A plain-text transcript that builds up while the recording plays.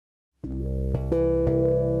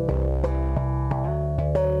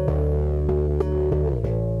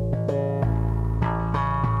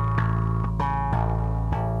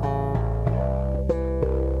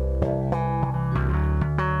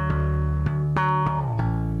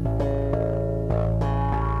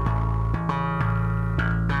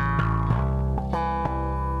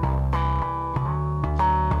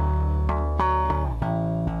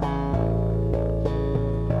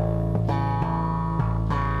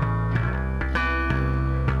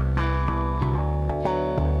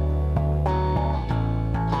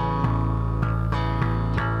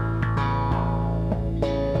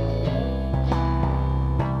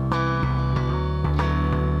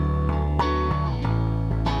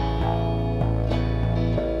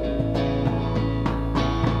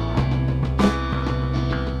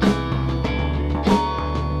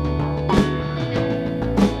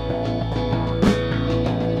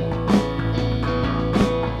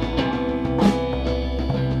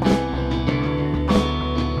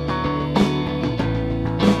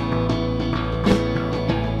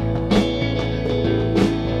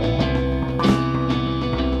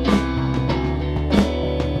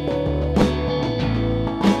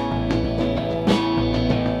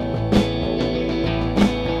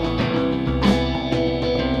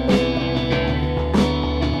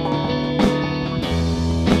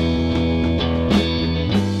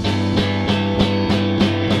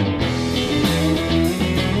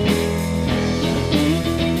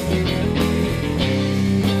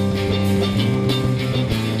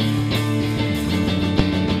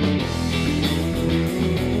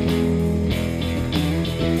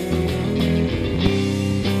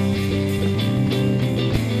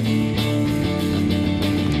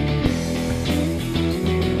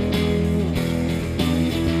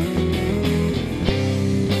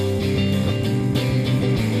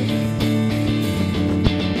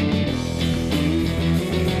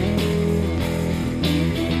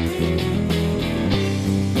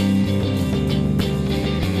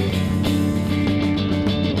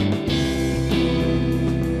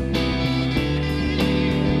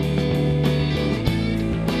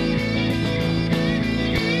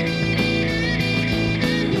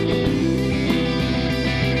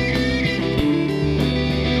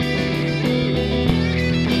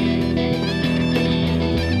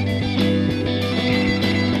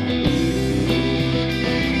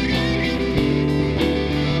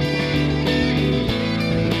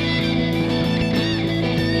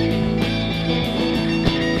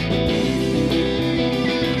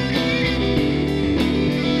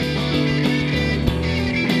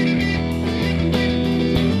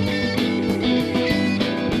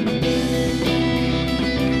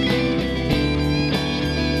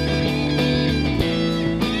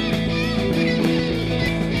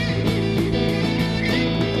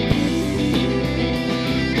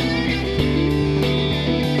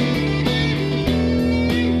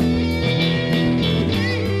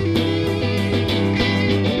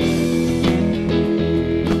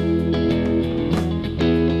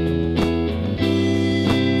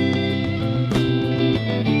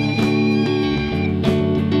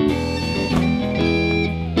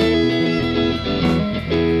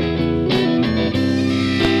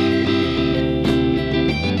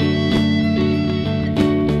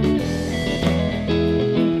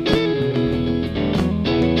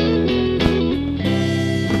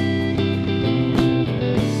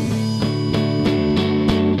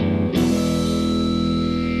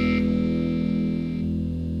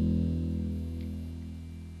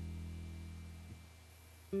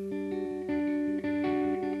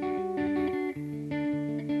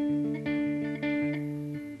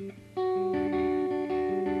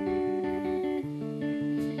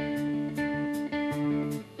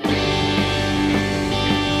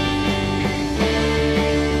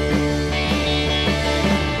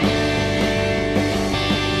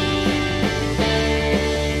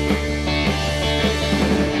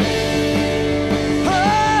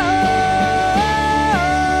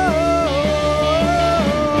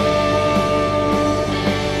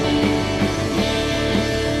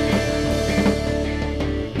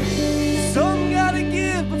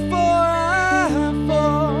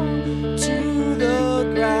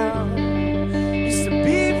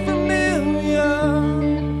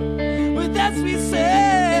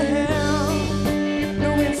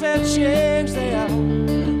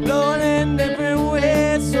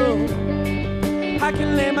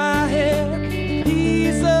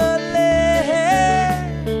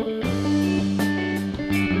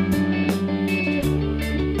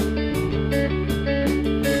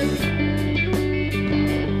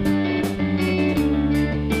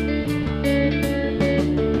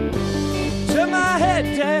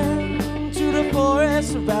right down to the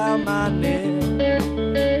forest around my neck.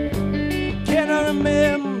 Can I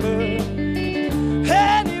remember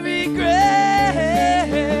any regret?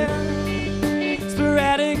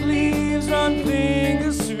 Sporadic leaves run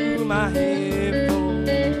fingers through my head.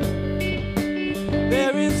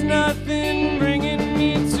 There is nothing bringing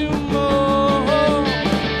me to more.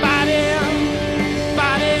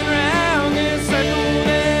 Fighting round this circle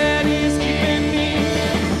that is keeping me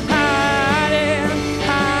hiding.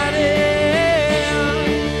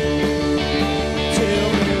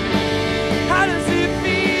 Tell me, how does it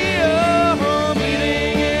feel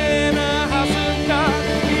bleeding in a house of cards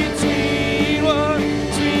between what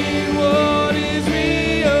is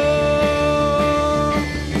real?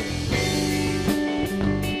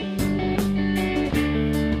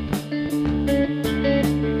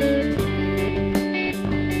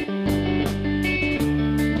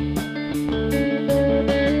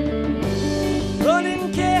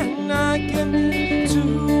 Running cannot get me to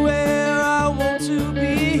where I want to be.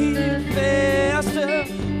 Faster,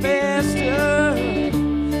 faster,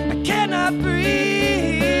 I cannot breathe.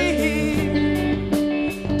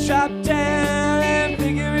 Drop down and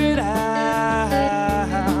figure it out.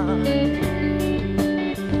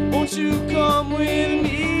 Won't you come with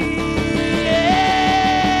me?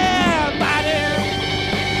 Yeah,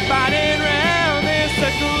 fighting round this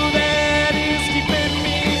circle that is keeping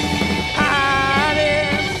me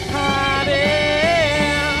hiding.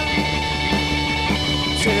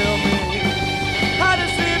 Tell me, how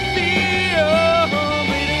does it feel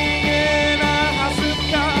bleeding in a house of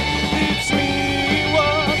cards between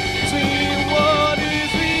what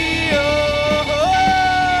is real?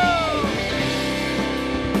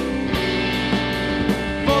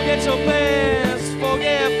 Forget your plans,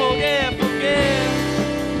 forget.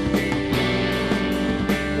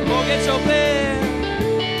 Forget your plans,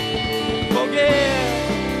 forget.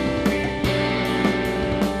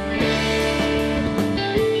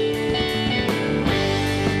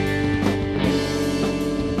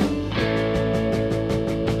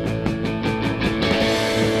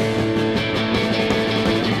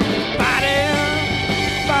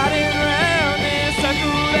 Fighting round this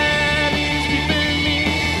circle that is keeping me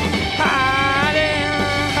hiding.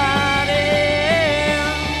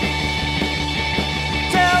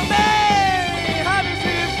 Tell me, how does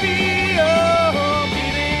it feel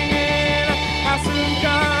bleeding in a house of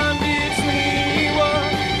cards between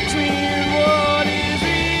what is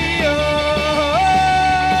real?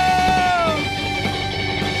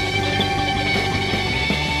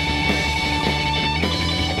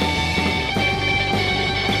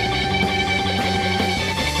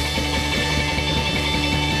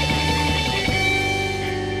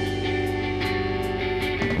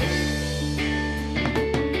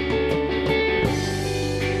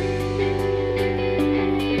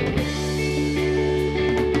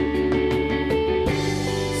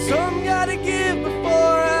 Some gotta give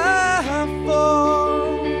before I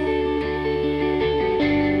fall.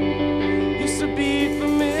 Used to be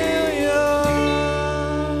familiar.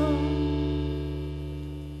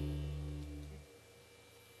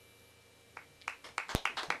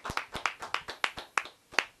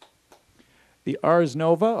 The Ars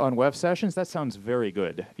Nova on WEFT sessions, that sounds very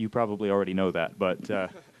good. You probably already know that, but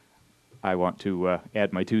I want to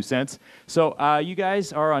add my 2 cents. So you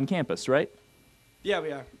guys are on campus, right? Yeah,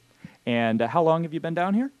 we are. And how long have you been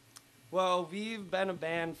down here? Well, we've been a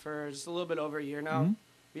band for just a little bit over a year now.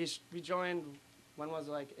 We joined, when was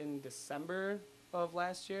it, like in December of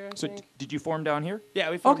last year, I So think? did you form down here? Yeah,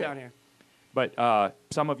 we formed Okay. down here. But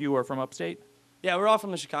some of you are from upstate? Yeah, we're all from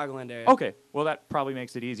the Chicagoland area. Okay. Well, that probably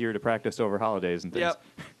makes it easier to practice over holidays and things. Yep,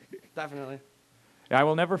 definitely. I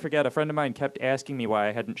will never forget, a friend of mine kept asking me why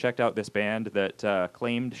I hadn't checked out this band that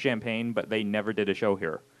claimed Champaign, but they never did a show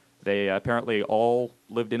here. They apparently all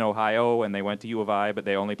lived in Ohio, and they went to U of I, but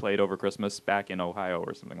they only played over Christmas back in Ohio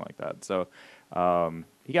or something like that. So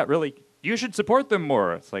he got really, you should support them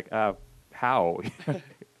more. It's like, how?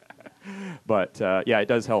 But yeah, it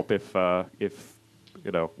does help if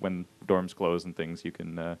you know, when dorms close and things, you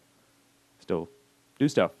can still do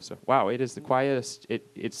stuff. So wow, it is the quietest.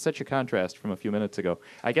 It's such a contrast from a few minutes ago.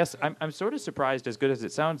 I guess I'm sort of surprised, as good as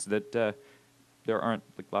it sounds, that there aren't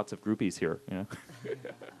like lots of groupies here. You know.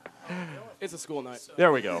 It's a school night.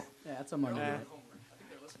 There we go. Yeah, that's a Monday night.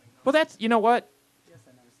 Well, that's, you know what?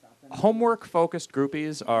 Homework-focused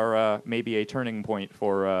groupies are maybe a turning point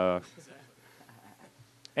for.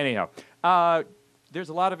 Anyhow, there's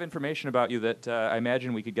a lot of information about you that I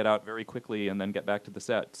imagine we could get out very quickly and then get back to the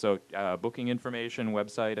set. So, booking information,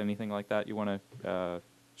 website, anything like that you want to.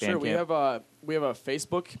 Sure, we have a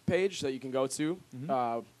Facebook page that you can go to.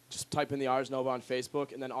 just type in the Ars Nova on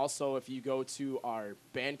Facebook. And then also, if you go to our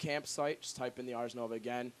Bandcamp site, just type in the Ars Nova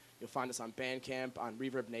again. You'll find us on Bandcamp, on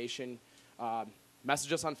Reverb Nation.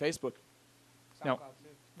 Message us on Facebook. No.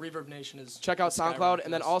 Reverb Nation is. Check out Skyrim SoundCloud.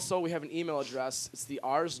 And then for us. also, we have an email address. It's the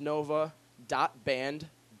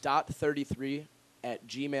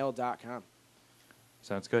arsnova.band.33@gmail.com.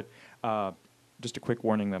 Sounds good. Just a quick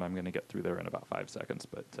warning that I'm going to get through there in about 5 seconds,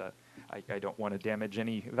 but I don't want to damage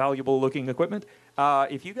any valuable-looking equipment.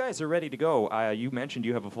 If you guys are ready to go, you mentioned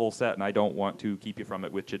you have a full set, and I don't want to keep you from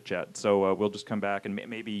it with chit-chat. So we'll just come back, and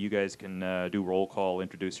maybe you guys can do roll call,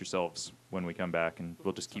 introduce yourselves when we come back, and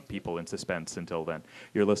we'll just keep people in suspense until then.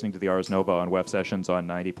 You're listening to the Ars Nova on WEFT Sessions on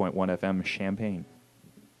 90.1 FM Champaign.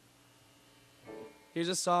 Here's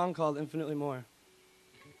a song called Infinitely More.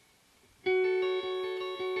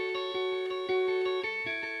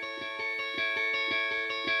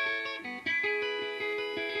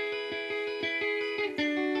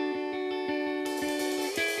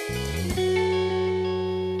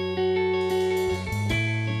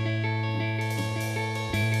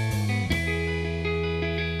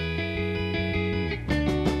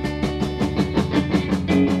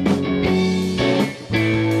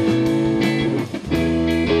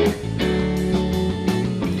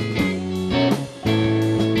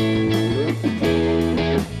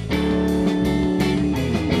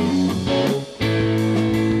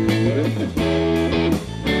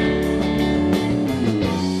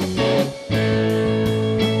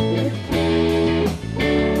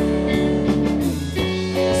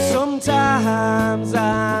 Sometimes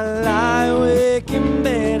I lie awake in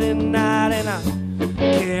bed at night and I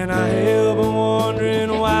cannot help but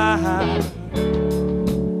wondering why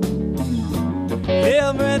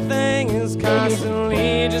everything is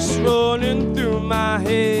constantly just rolling through my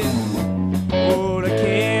head. What I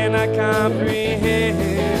cannot comprehend.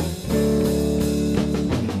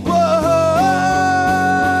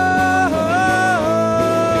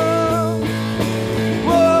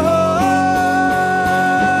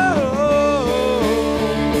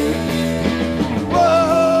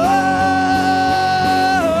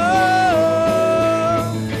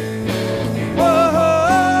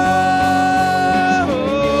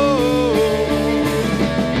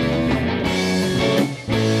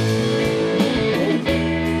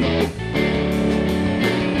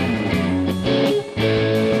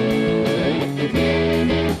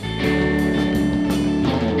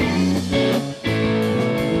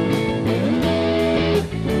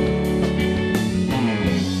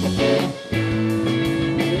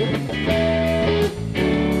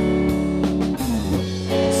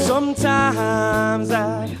 Sometimes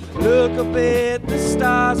I look up at the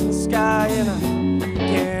stars in the sky and I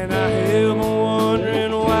cannot help but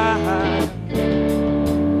wondering why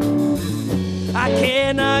I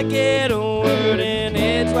cannot get a word in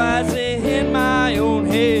edgewise in my own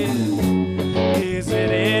head. Is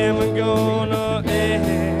it ever gonna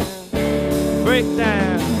end? Break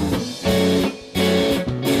down.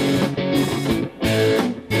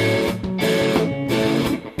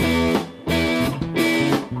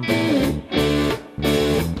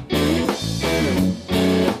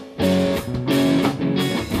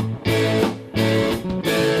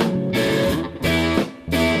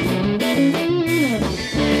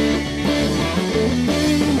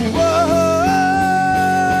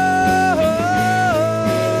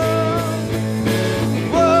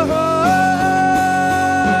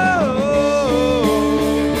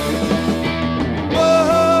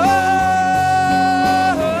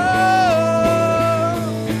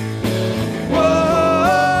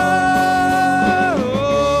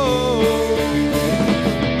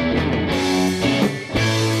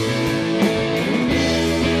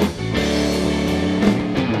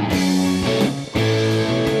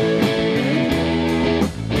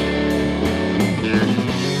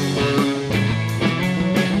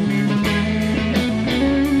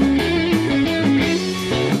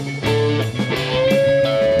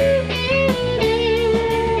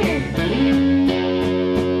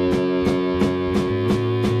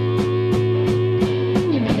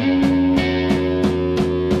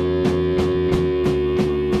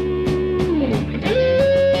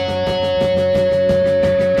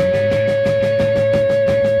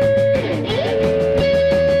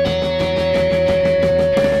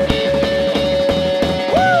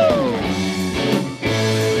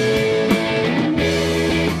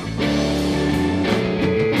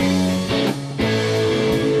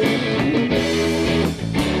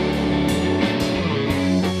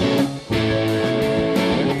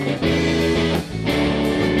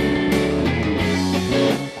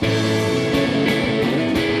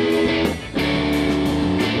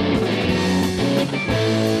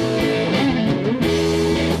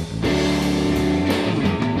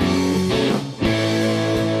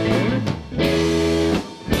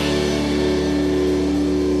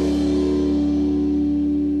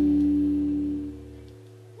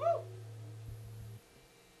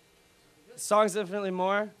 song's Infinitely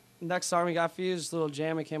More. Next song we got for you is just a little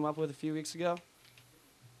jam we came up with a few weeks ago.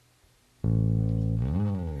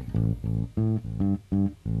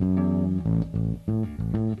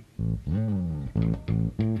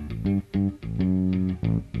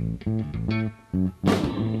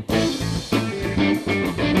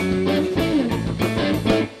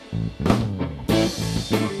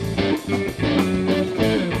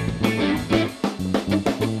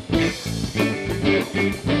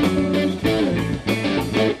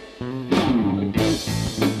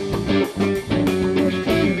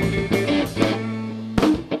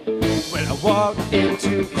 Walked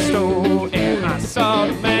into the store and I saw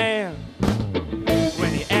the man.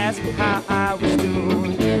 When he asked me how I was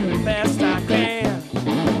doing the best I can.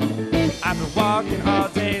 I've been walking all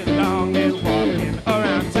day long and walking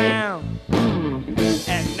around town.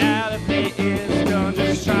 And now the day is done,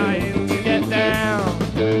 just trying to get down.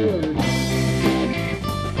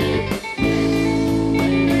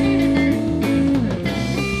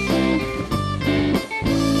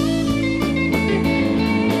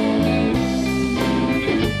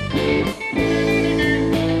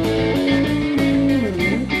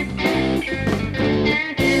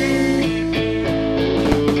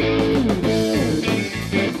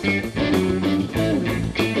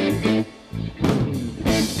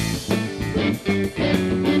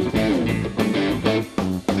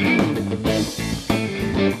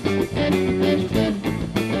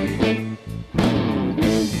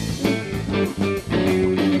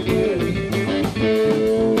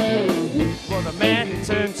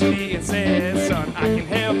 Turned to me and said, son, I can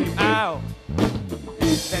help you out.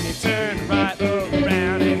 Then he turned right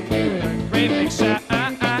around and gave a great big shout.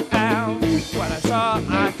 What I saw,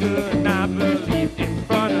 I could not believe in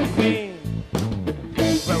front of me.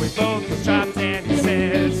 Well, we both just dropped and he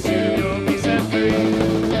said, soon you'll be set free.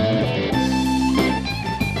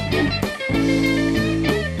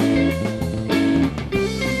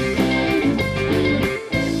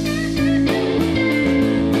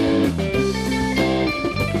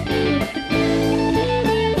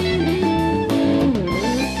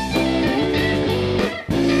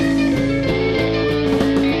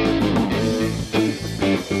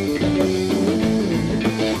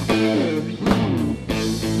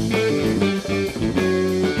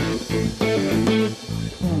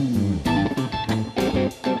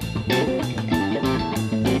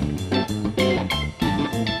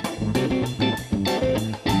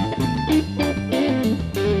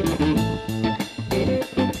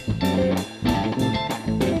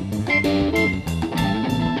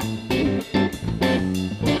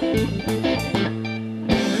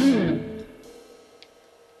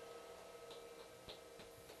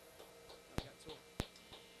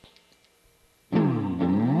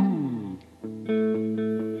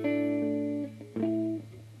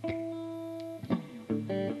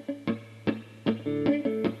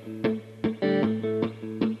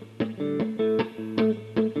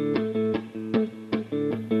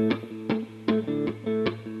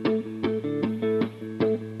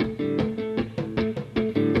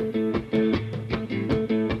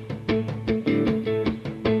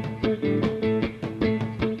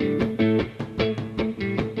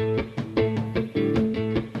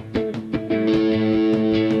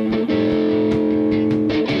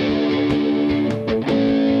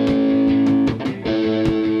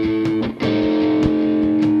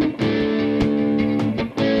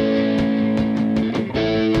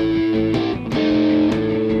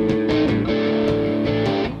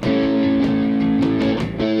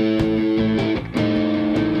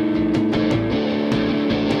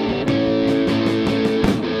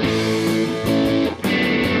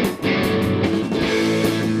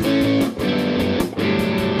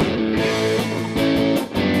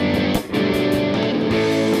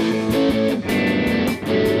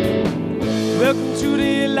 Welcome to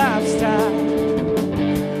the lifestyle.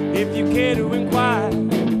 If you care to inquire,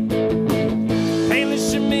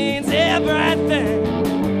 painless means everything.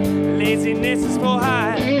 Laziness is for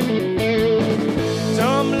hire.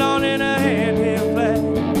 Tumble on in a handheld play,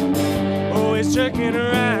 always jerking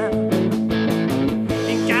around.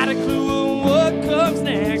 Ain't got a clue on what comes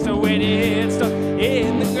next, or where to hit stuck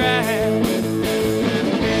in the ground.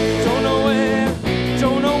 Don't know where,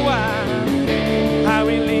 don't know why, how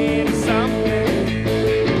we lead to something.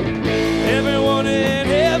 Everyone and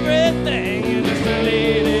everything, and just to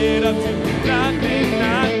lead it up to nothing,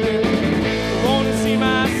 nothing. I wanna see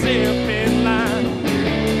myself in line.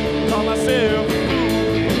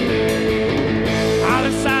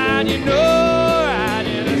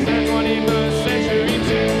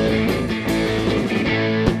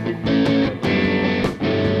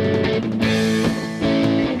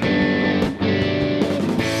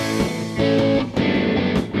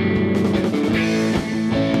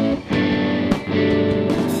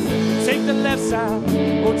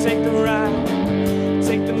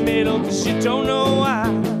 don't know why.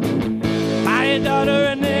 I had daughter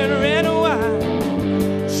and then ran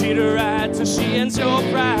away. She'd ride till she ends your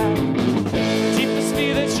pride. Deepest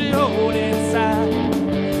fear that you hold inside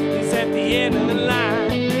is at the end of the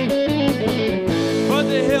line. But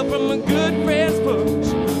the help from a good friend's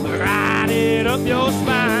push right it up your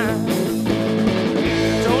spine.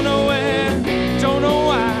 Don't know where, don't know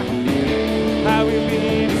why. How we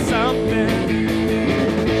need something.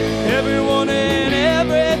 Everyone and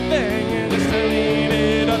everything, and just to lead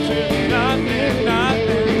it up to nothing,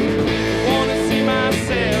 nothing. Wanna see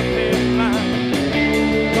myself in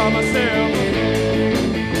line, call myself a fool.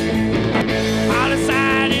 I'll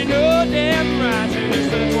decide you know damn right, you're just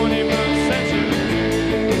the 21st century.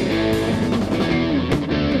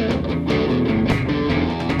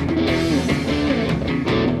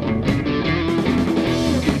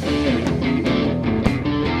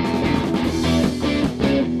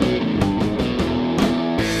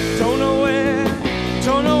 Don't know where,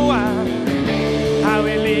 don't know why, how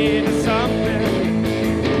we lead to something.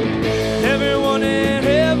 Everyone and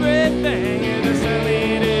everything, and just to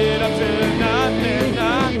lead it up to nothing,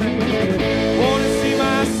 nothing. Wanna see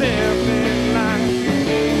myself in line,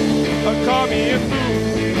 or call me a fool.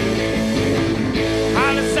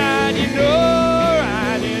 I'll decide you know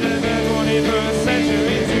right into the 21st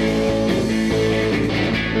century too.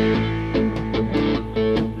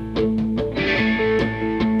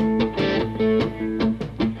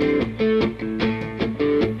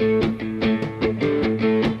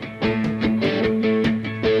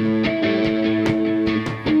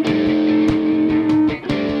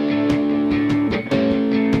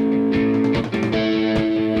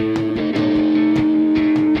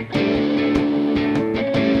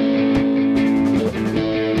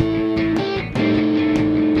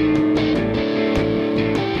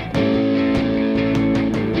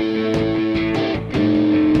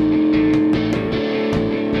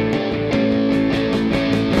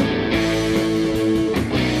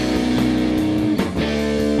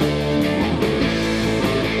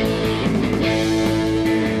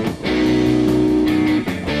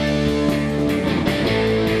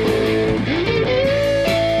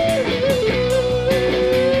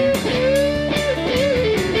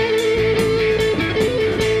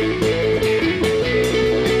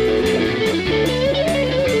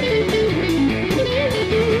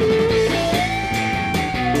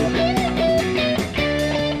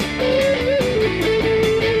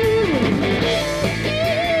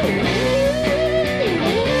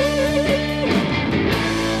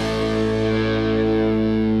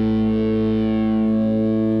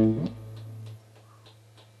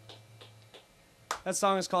 That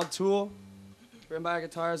song is called Tool, written by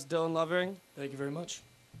guitarist Dylan Lovering. Thank you very much.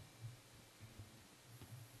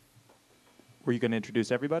 Were you going to introduce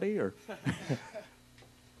everybody, or?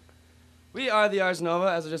 We are the Ars Nova,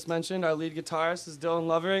 as I just mentioned. Our lead guitarist is Dylan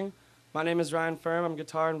Lovering. My name is Ryan Firm. I'm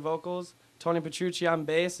guitar and vocals. Tony Petrucci on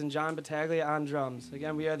bass, and John Battaglia on drums.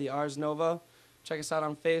 Again, we are the Ars Nova. Check us out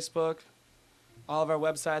on Facebook. All of our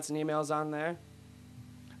websites and emails on there.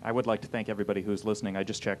 I would like to thank everybody who's listening. I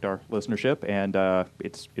just checked our listenership, and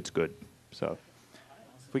it's good. So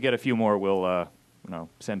if we get a few more, we'll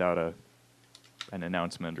send out an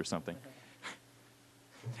announcement or something.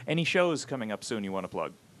 Any shows coming up soon you want to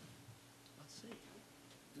plug? Let's see.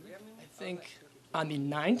 I think on the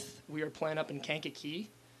 9th, we are playing up in Kankakee.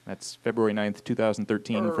 That's February 9th,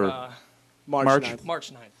 2013 for March March. 9th.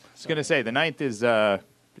 March 9th. I was going to say, the 9th is,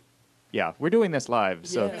 we're doing this live.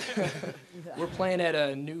 So Yeah. We're playing at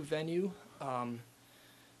a new venue.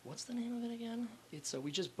 What's the name of it again? It's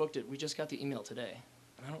we just booked it. We just got the email today.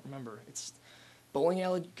 And I don't remember. It's bowling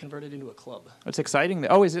alley converted into a club. it's exciting.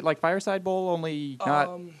 Oh, is it like Fireside Bowl, only not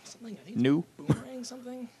Something, I think new? it's Boomerang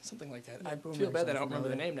something like that. I feel bad that I don't remember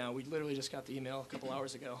the name now. We literally just got the email a couple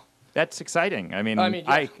hours ago. That's exciting. I mean, Yeah,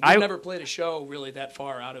 I we've never played a show really that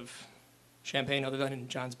far out of Champaign other than in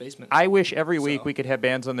John's basement. I wish every week we could have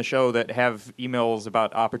bands on the show that have emails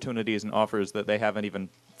about opportunities and offers that they haven't even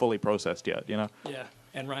fully processed yet, you know? Yeah.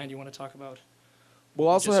 And Ryan, do you want to talk about? We'll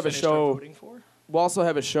also have a finished our show. voting for? We'll also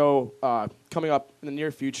have a show coming up in the near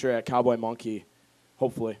future at Cowboy Monkey,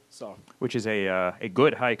 hopefully. So Which is a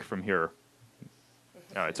good hike from here.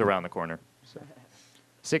 It's around the corner. So.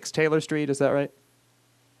 6 Taylor Street, is that right?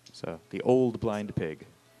 So, the old blind pig.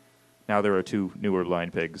 Now there are 2 newer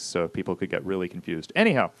blind pigs, so people could get really confused.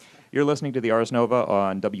 Anyhow, you're listening to the Ars Nova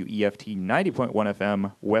on WEFT 90.1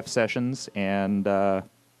 FM WEFT sessions, and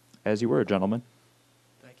as you were, gentlemen.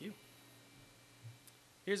 Thank you.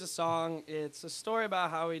 Here's a song. It's a story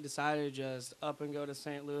about how we decided to just up and go to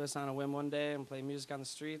St. Louis on a whim one day and play music on the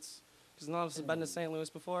streets. Because none of us have been to St. Louis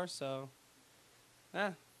before, so,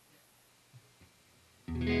 yeah.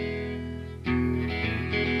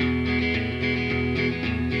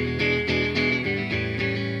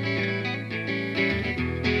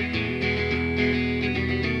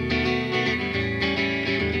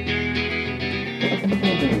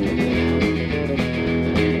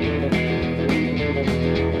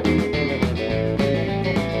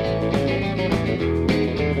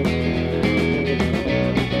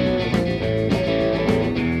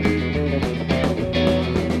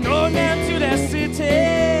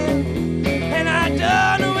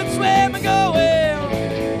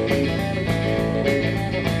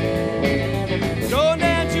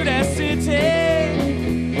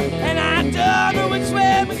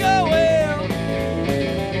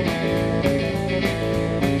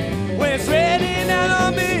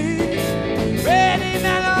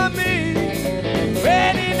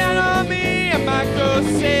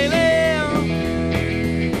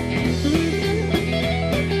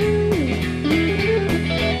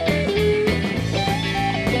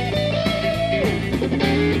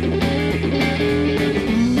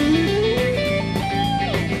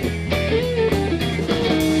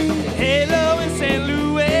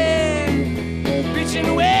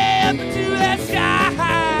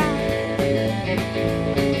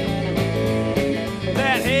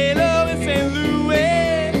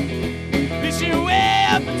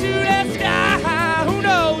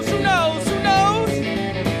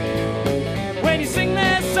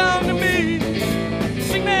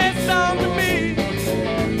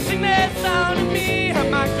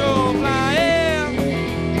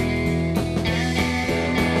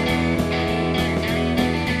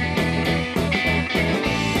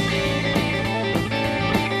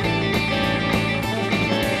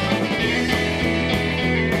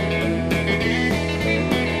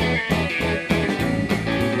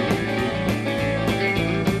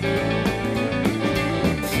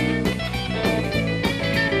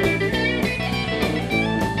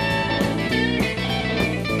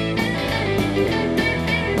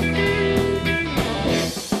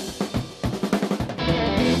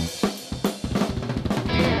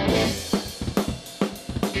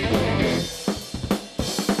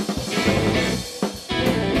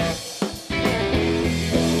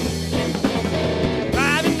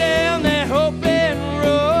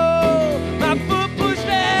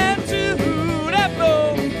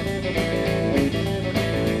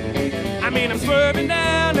 I'm swerving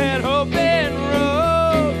down that open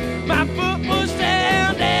road. My foot was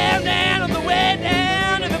down, down, down on the way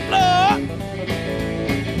down to the floor.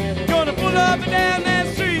 Gonna pull up and down that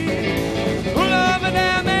street, pull up and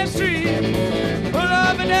down that street, pull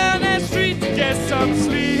up and down that street to get some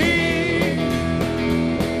sleep.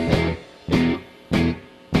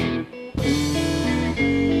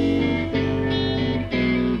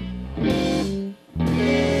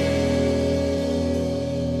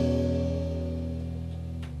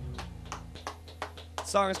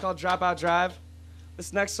 The song is called Dropout Drive.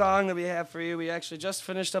 This next song that we have for you, we actually just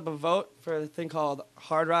finished up a vote for a thing called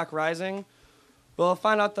Hard Rock Rising. We'll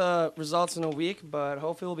find out the results in a week, but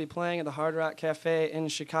hopefully we'll be playing at the Hard Rock Cafe in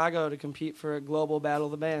Chicago to compete for a global battle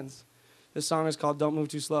of the bands. This song is called Don't Move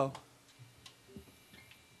Too Slow.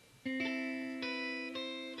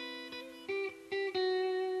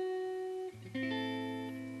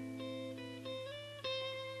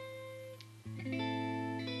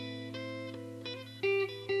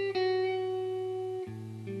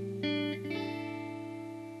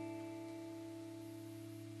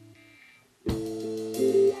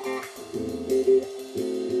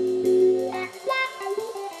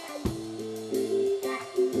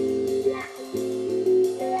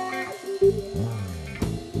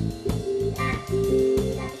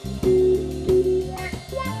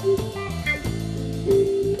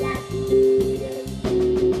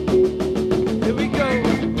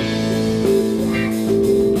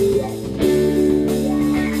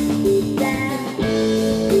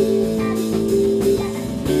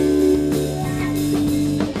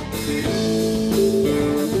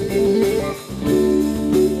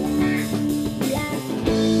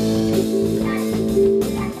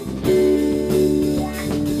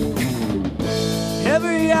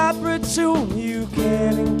 Every opportune you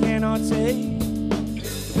can and cannot take.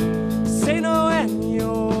 Say no and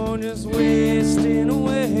you're just wasting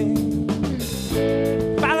away.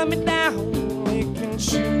 Follow me down, we can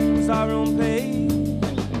choose our own pace.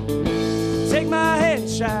 Take my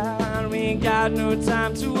headshot, we ain't got no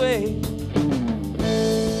time to wait.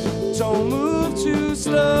 Don't move too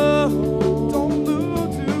slow. Don't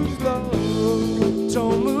move too slow.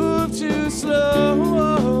 Don't move too slow.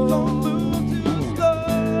 Don't move too slow.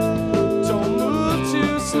 Don't move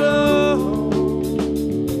too slow.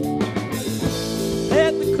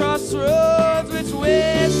 At the crossroads, which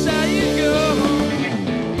way shall you go?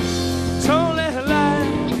 Don't let life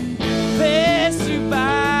pass you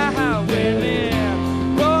by when they're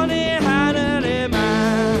running harder than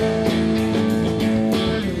mine.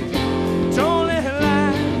 Don't let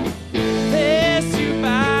life pass you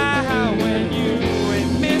by when you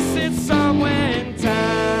ain't missing somewhere in time.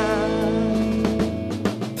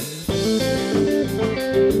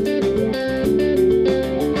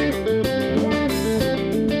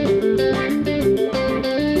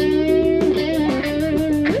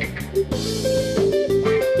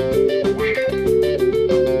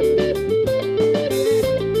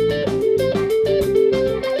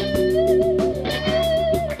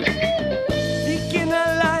 Seeking a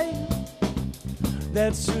life,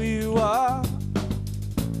 that's who you are.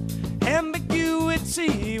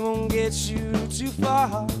 Ambiguity won't get you too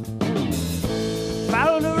far.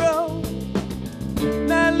 Follow the road,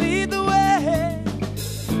 now lead the way.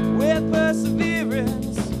 With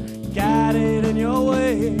perseverance, guided in your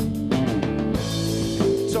way.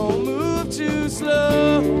 Don't move too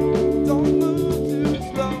slow. Don't move too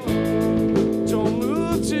slow. Don't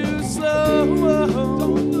move too slow.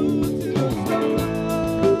 Don't move too slow.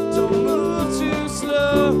 Don't move too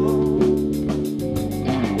slow.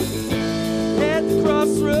 At the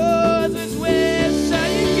crossroads, which way shall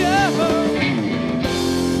you go?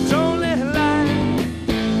 Don't let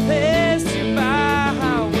life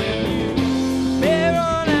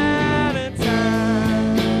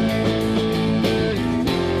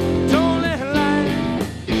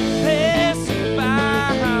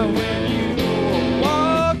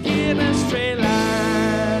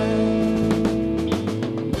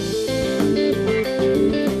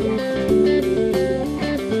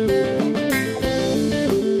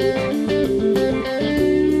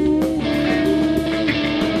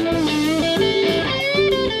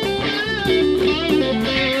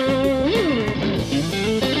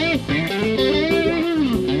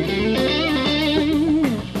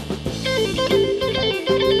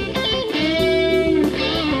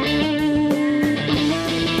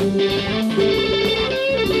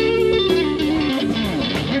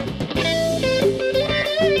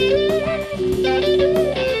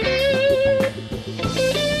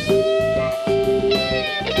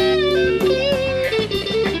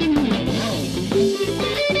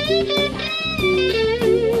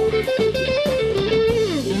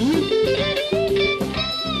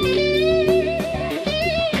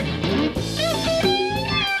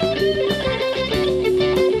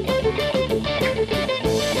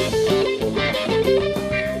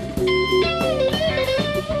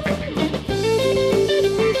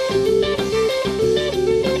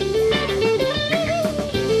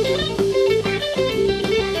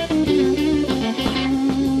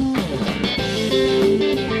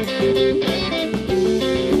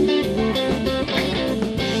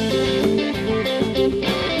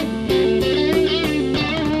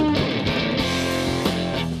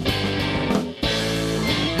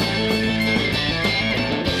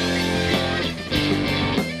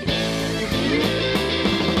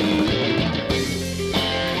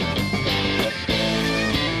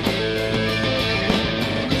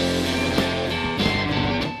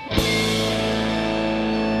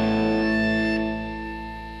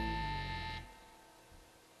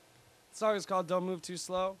song is called Don't Move Too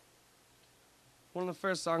Slow. One of the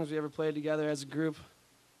first songs we ever played together as a group.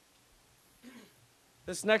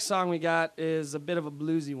 This next song we got is a bit of a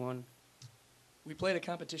bluesy one. We played a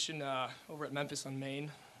competition over at Memphis on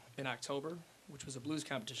Main in October, which was a blues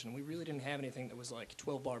competition. We really didn't have anything that was like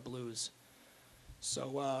 12-bar blues.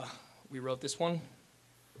 So we wrote this one.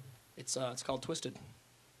 It's called Twisted.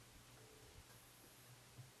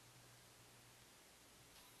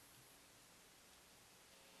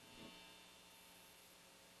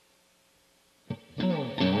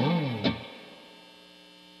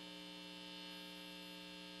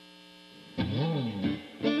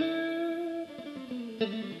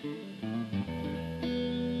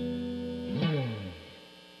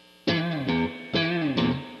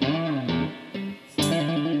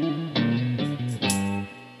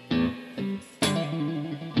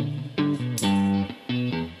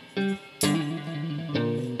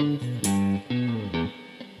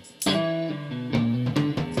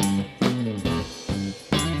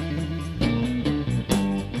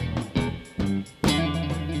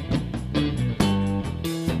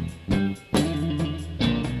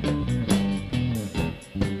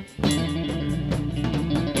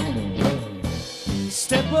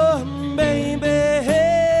 Step up, baby,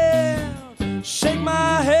 shake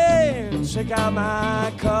my hand, check out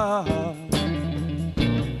my car.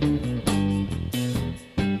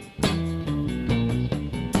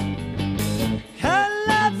 Had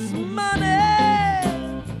lots of money,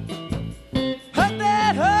 heard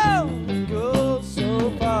that home goes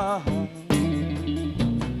so far.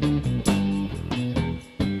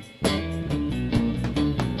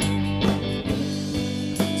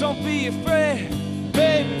 Don't be afraid,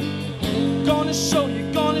 baby, gonna show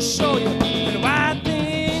you why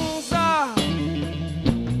things are.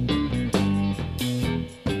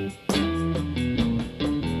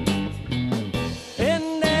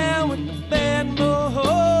 And now with the bad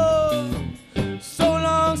mood, so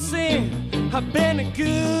long since I've been a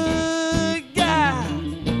good guy.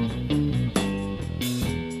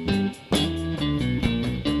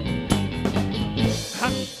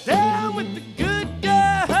 I'm down with the good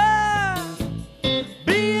guy.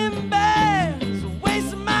 Being bad is a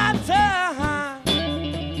waste of my time.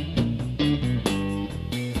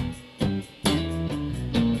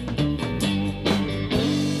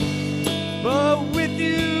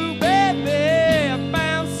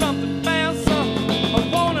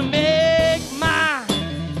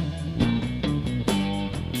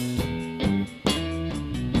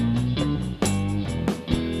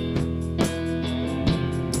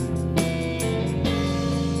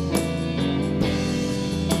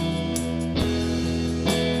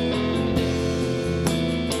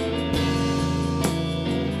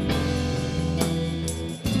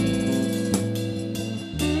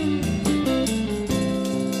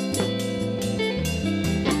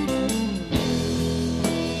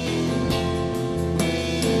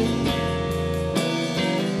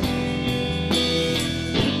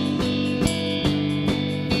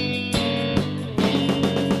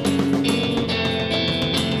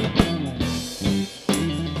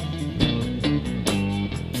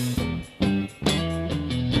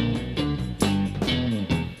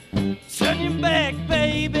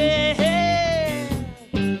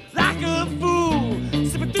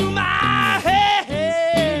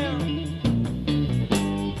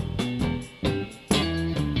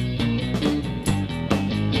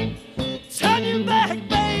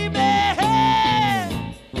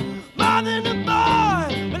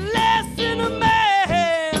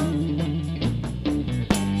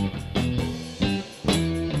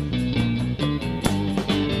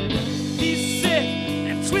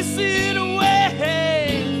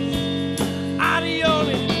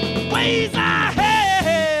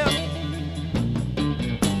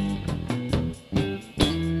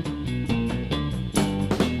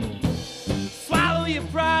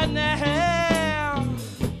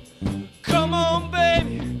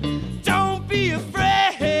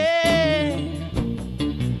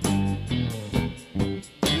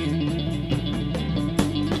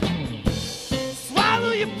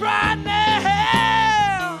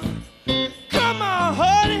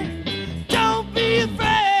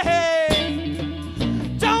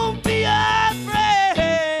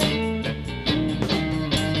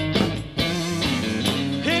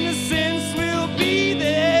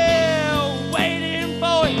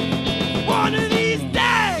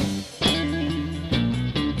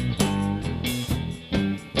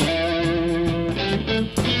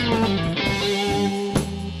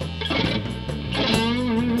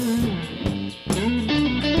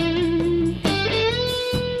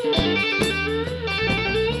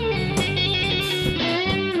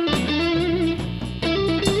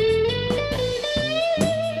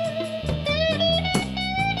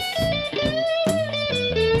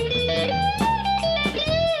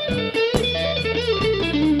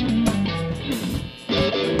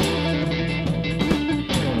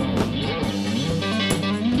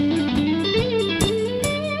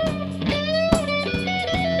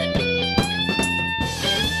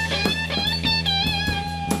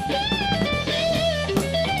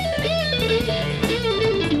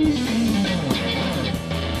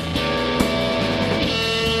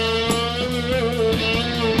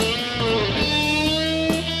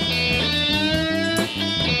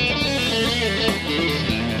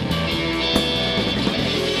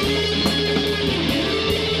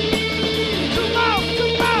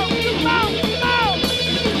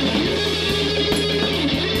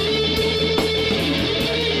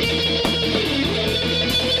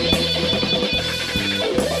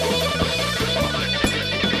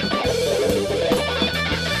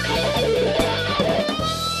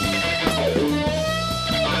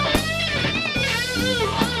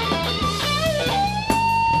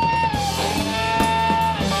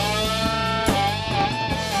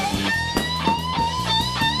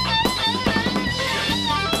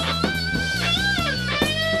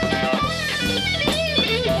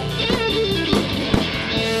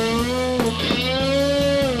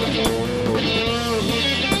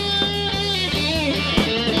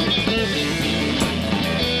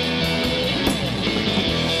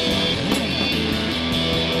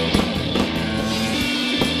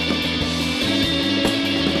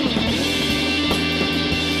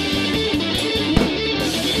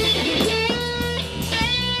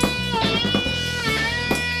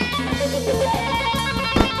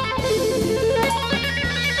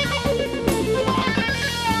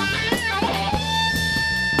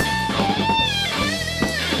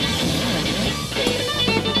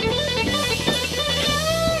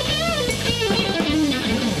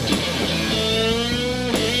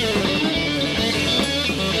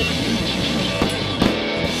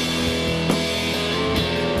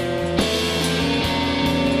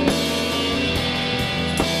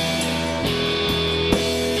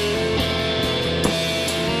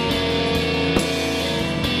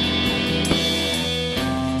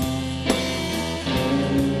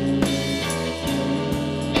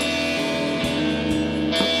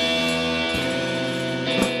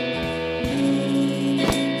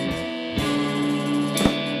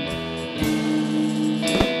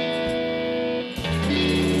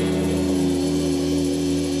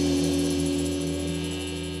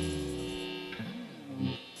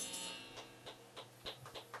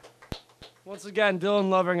 Once again, Dylan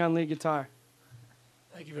Lovering on lead guitar.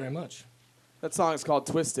 Thank you very much. That song is called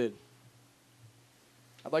Twisted.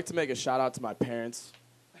 I'd like to make a shout out to my parents,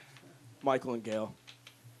 Michael and Gail.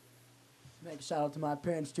 Make a shout out to my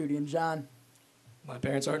parents, Judy and John. My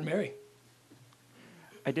parents aren't Mary.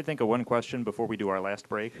 I did think of one question before we do our last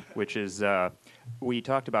break, which is we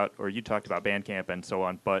talked about, or you talked about Bandcamp and so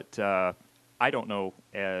on, but I don't know,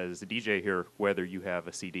 as a DJ here, whether you have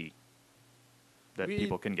a CD that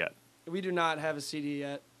people can get. We do not have a CD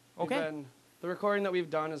yet. Okay. The recording that we've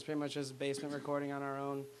done is pretty much just a basement recording on our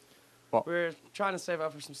own. Well, we're trying to save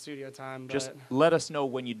up for some studio time. But just let us know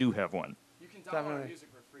when you do have one. You can download our music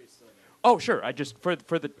for free still. Oh, sure. I just for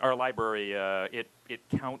our library, it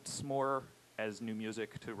counts more as new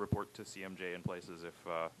music to report to CMJ in places if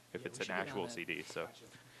it's an actual CD. So.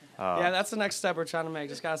 Yeah, that's the next step we're trying to make.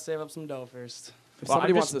 Just gotta save up some dough first. If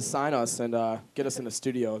somebody wants to sign us and get us in the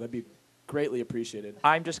studio, that'd be greatly appreciated.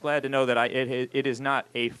 I'm just glad to know that it is not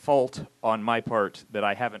a fault on my part that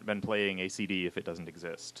I haven't been playing a CD if it doesn't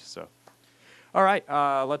exist. So, all right,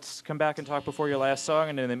 let's come back and talk before your last song.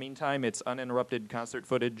 And in the meantime, it's uninterrupted concert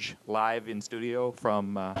footage live in studio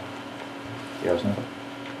from the Ars Nova.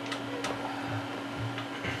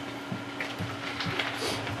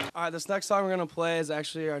 All right, this next song we're gonna play is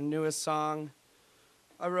actually our newest song.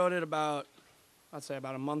 I wrote it I'd say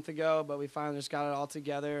about a month ago, but we finally just got it all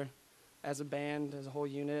together as a band, as a whole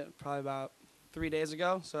unit, probably about 3 days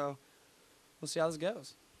ago. So we'll see how this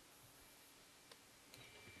goes.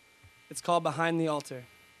 It's called Behind the Altar.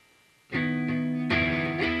 Ain't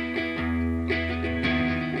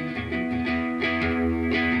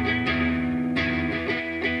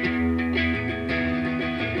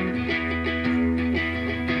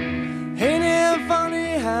it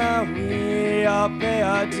funny how we all pay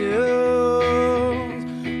our dues?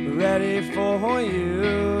 Ready for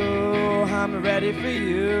you, I'm ready for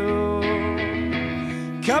you.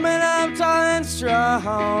 Coming up tall and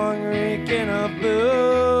strong, reeking of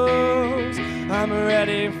blues. I'm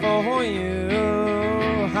ready for you,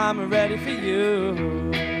 I'm ready for you.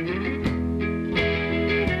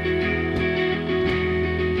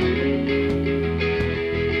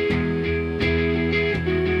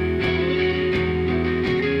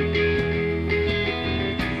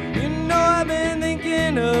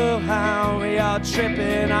 Of how we all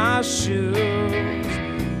tripping our shoes.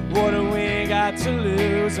 What do we got to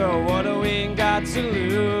lose? Oh, what do we got to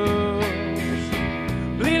lose?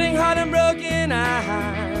 Bleeding heart and broken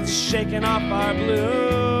eyes, shaking off our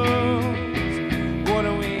blues. What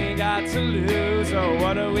do we got to lose? Oh,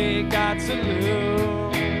 what do we got to lose?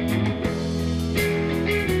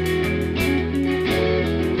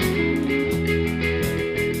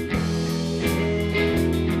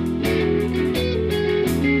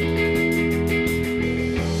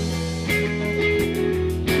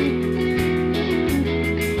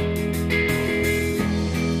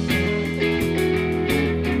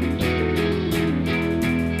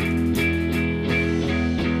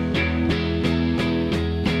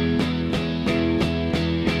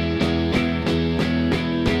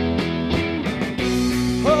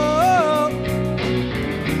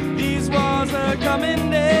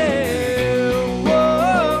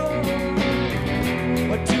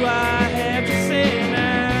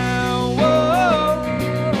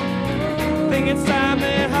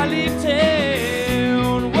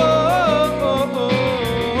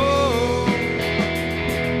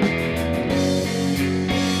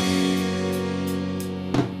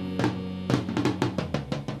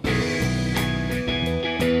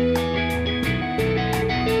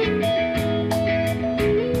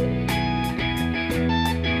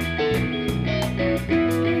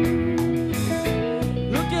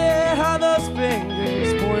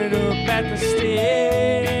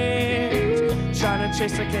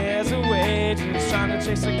 Chase the cares away, just trying to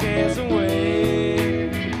chase the cares away.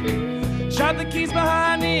 Drop the keys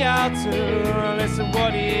behind the altar, listen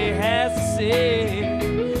what he has to say.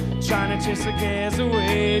 Trying to chase the cares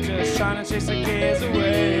away, just trying to chase the cares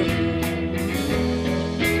away.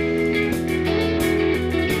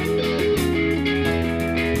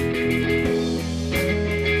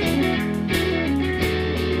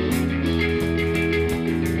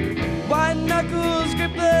 White knuckles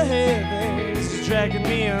grip the heavens, dragging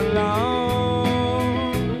me along.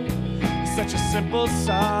 It's such a simple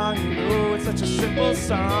song, you know it's such a simple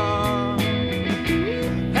song.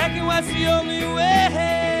 Black and white's the only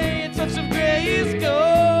way, a touch of gray is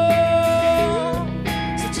gold.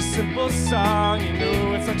 Such a simple song, you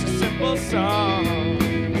know it's such a simple song.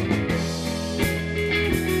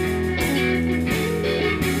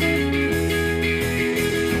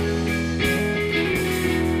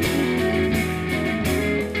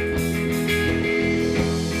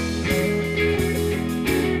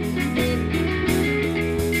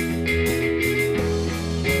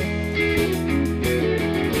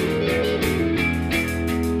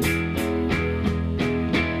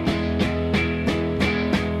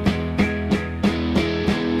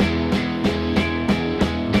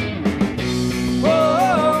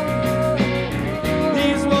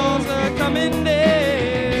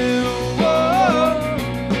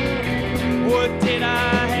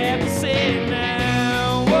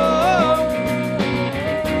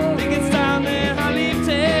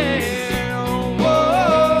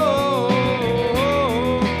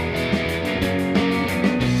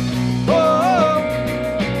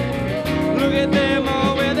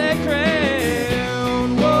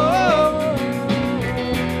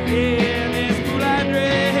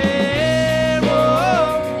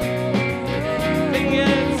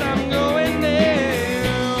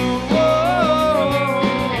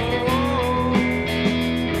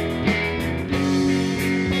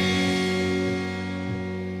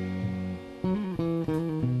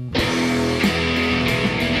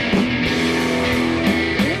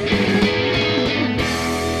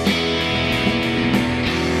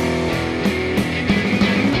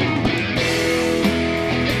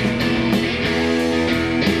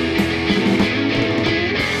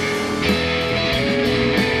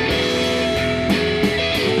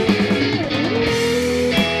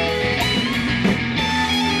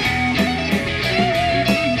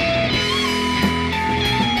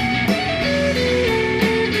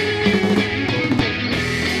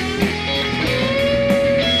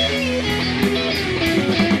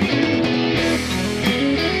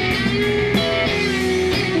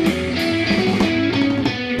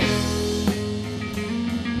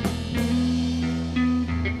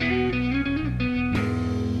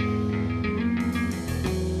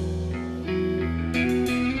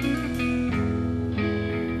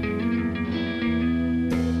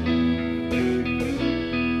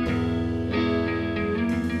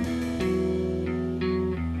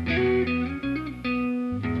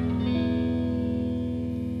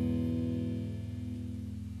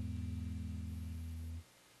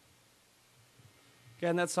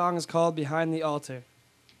 Again, that song is called Behind the Altar.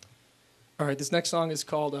 All right, this next song is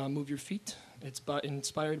called Move Your Feet. It's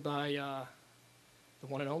inspired by the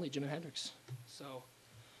one and only Jimi Hendrix. So,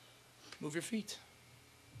 move your feet.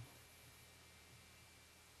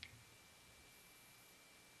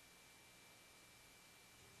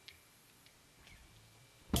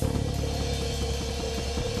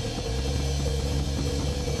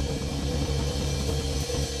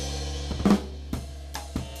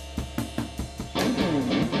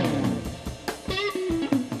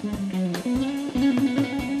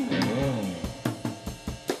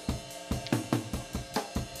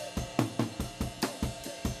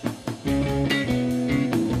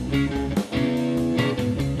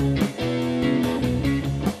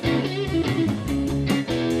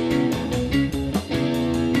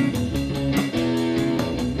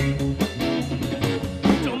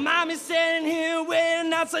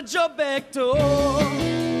 Outside your back door,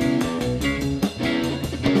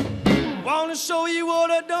 wanna show you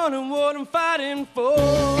what I've done and what I'm fighting for.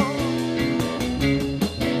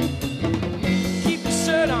 Keep your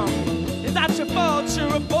shirt on, it's not your fault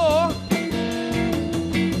you're a bore.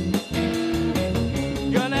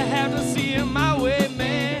 Gonna have to see it my way,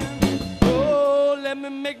 man. Oh, let me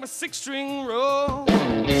make my 6-string roll.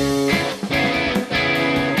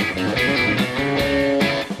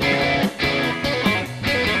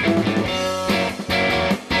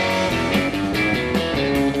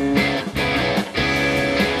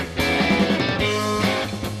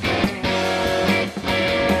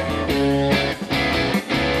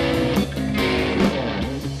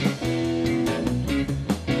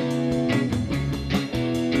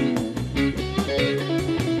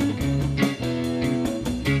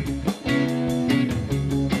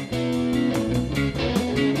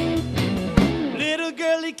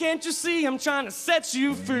 Can't you see I'm trying to set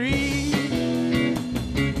you free?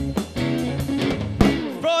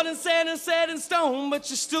 Fraud and sand and set in stone, but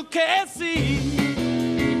you still can't see.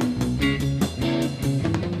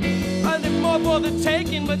 I think more for the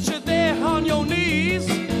taking, but you're there on your knees.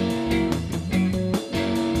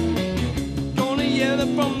 Gonna yell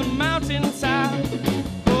it from the mountainside.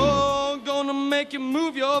 Oh, gonna make you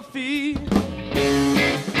move your feet.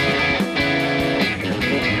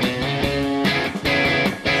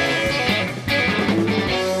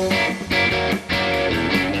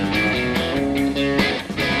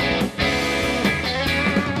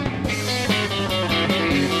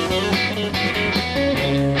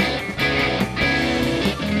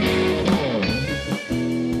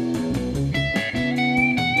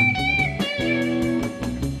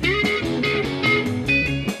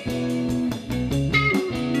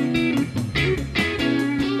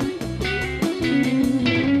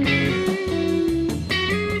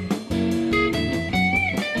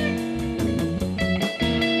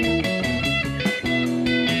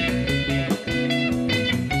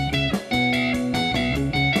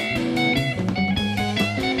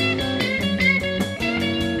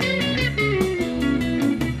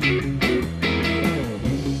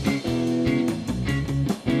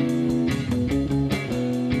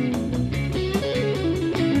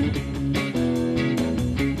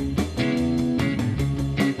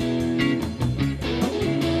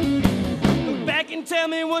 Tell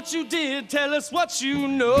me what you did, tell us what you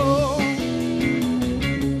know.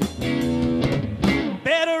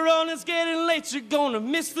 Better run, it's getting late, you're gonna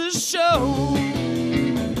miss the show.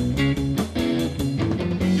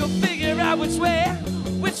 You'll figure out which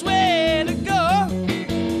way to go.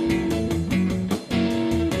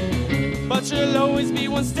 But you'll always be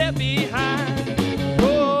one step behind.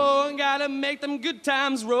 Oh, gotta make them good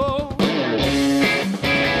times roll.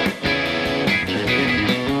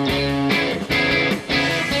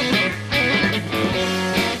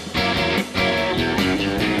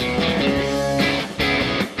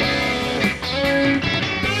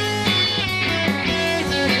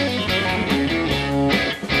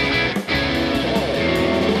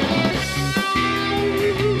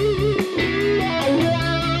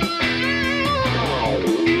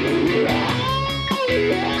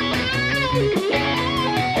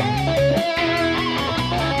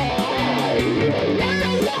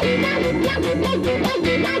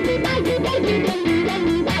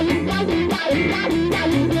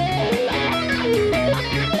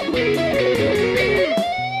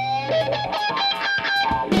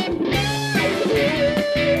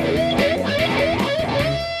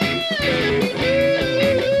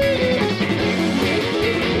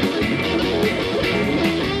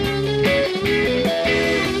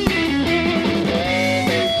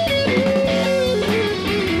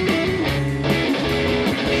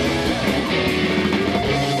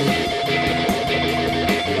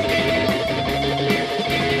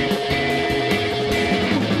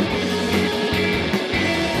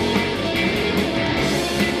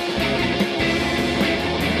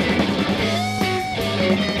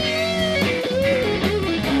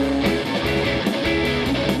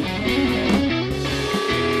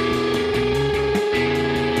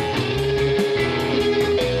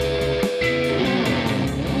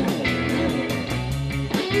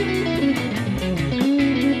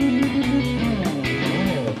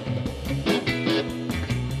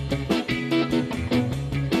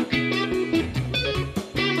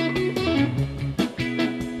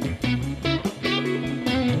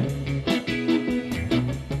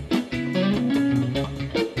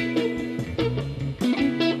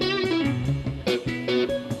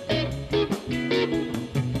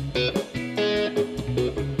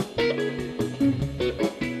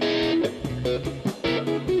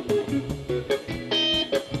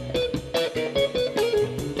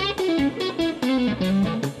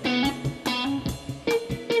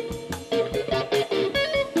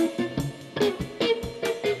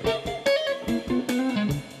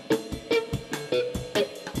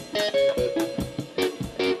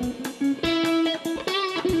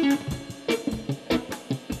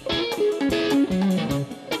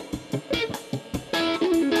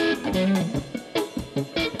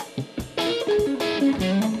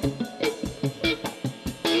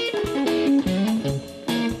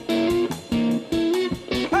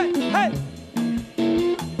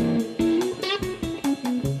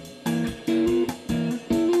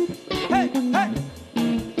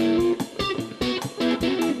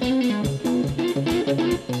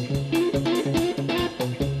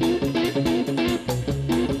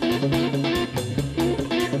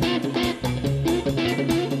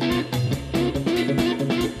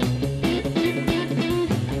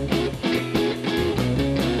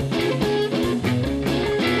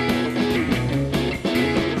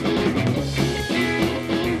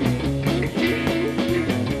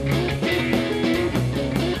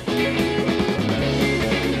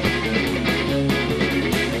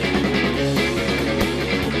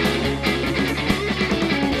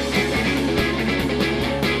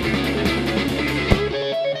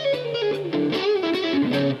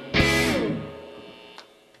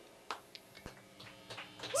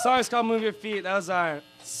 Song is called Move Your Feet. That was our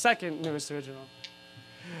second newest original.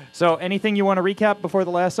 So, anything you want to recap before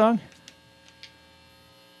the last song?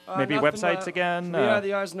 Maybe Nothing websites but- again? We are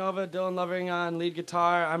the Ars Nova. Dylan Lovering on lead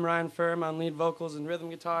guitar. I'm Ryan Firm on lead vocals and rhythm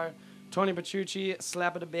guitar. Tony Petrucci,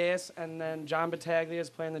 slap at the bass. And then John Battaglia is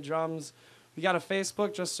playing the drums. We got a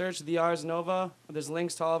Facebook. Just search the Ars Nova. There's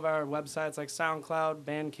links to all of our websites like SoundCloud,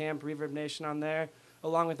 Bandcamp, Reverb Nation on there,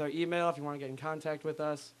 along with our email if you want to get in contact with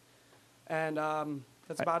us. And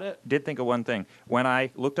that's about it. Did think of one thing. When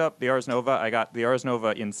I looked up the Ars Nova, I got the Ars Nova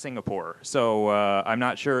in Singapore. So I'm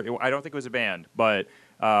not sure. I don't think it was a band. But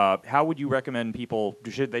how would you recommend people?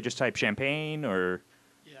 Should they just type Champagne or?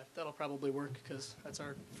 Yeah, that'll probably work because that's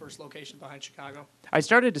our first location behind Chicago. I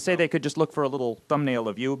started to say they could just look for a little thumbnail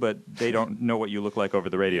of you, but they don't know what you look like over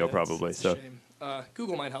the radio, Yeah, probably. it's So. a shame.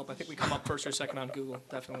 Google might help. I think we come up first or second on Google.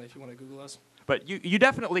 Definitely, if you want to Google us. But you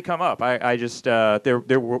definitely come up. I just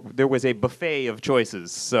there was a buffet of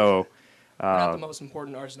choices. So. We're not the most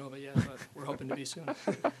important Ars Nova yet, but we're hoping to be soon.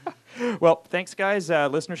 Well, thanks, guys.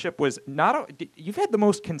 Listenership was not. You've had the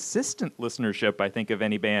most consistent listenership, I think, of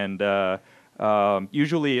any band.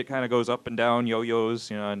 Usually, it kind of goes up and down, yo-yos,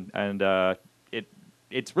 you know, and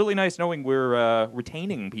it's really nice knowing we're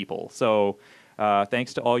retaining people. So,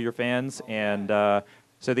 thanks to all your fans, and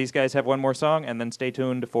so these guys have one more song, and then stay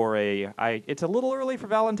tuned for it's a little early for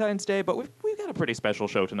Valentine's Day, but we've got a pretty special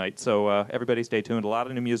show tonight. So everybody, stay tuned. A lot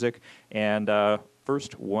of new music, and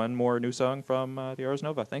first, one more new song from the Ars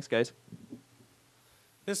Nova. Thanks, guys.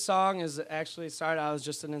 This song is actually started out as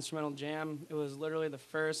just an instrumental jam. It was literally the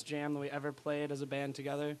first jam that we ever played as a band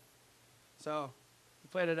together. So we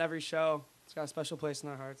played it every show. It's got a special place in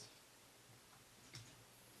our hearts.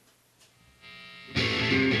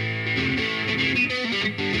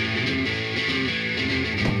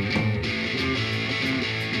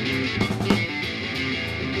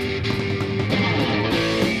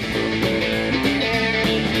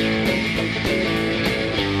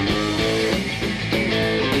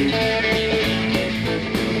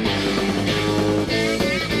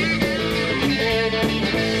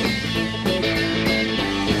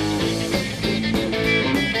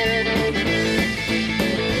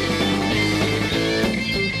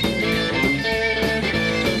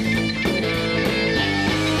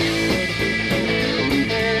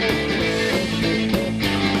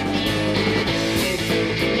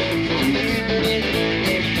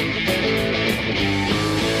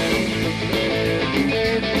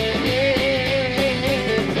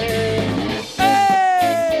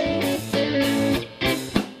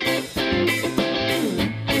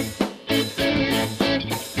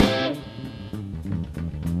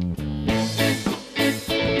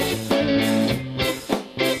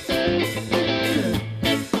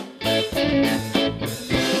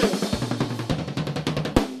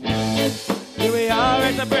 Here we are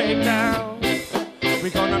at the breakdown. We're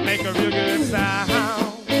gonna make a real good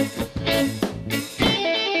sound.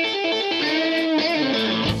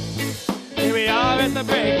 Here we are at the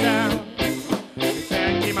breakdown.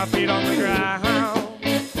 Can't keep my feet on the ground.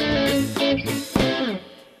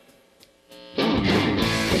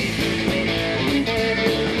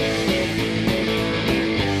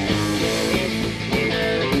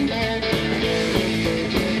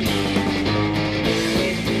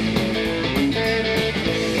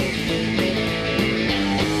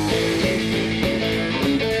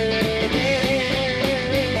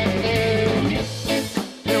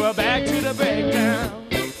 Here we're back to the breakdown.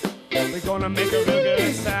 We're gonna make a real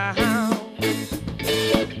good sound.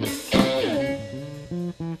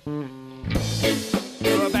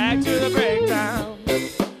 Here we're back to the breakdown.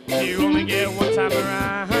 You only get one time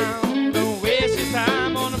around. Don't waste your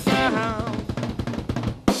time on the frown.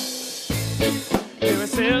 Here we're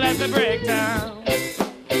still at the breakdown.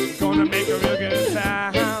 We're gonna make a real good sound.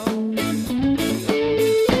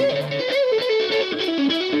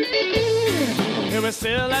 Here we're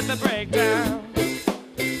still at the breakdown.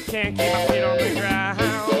 Can't keep my feet on the ground.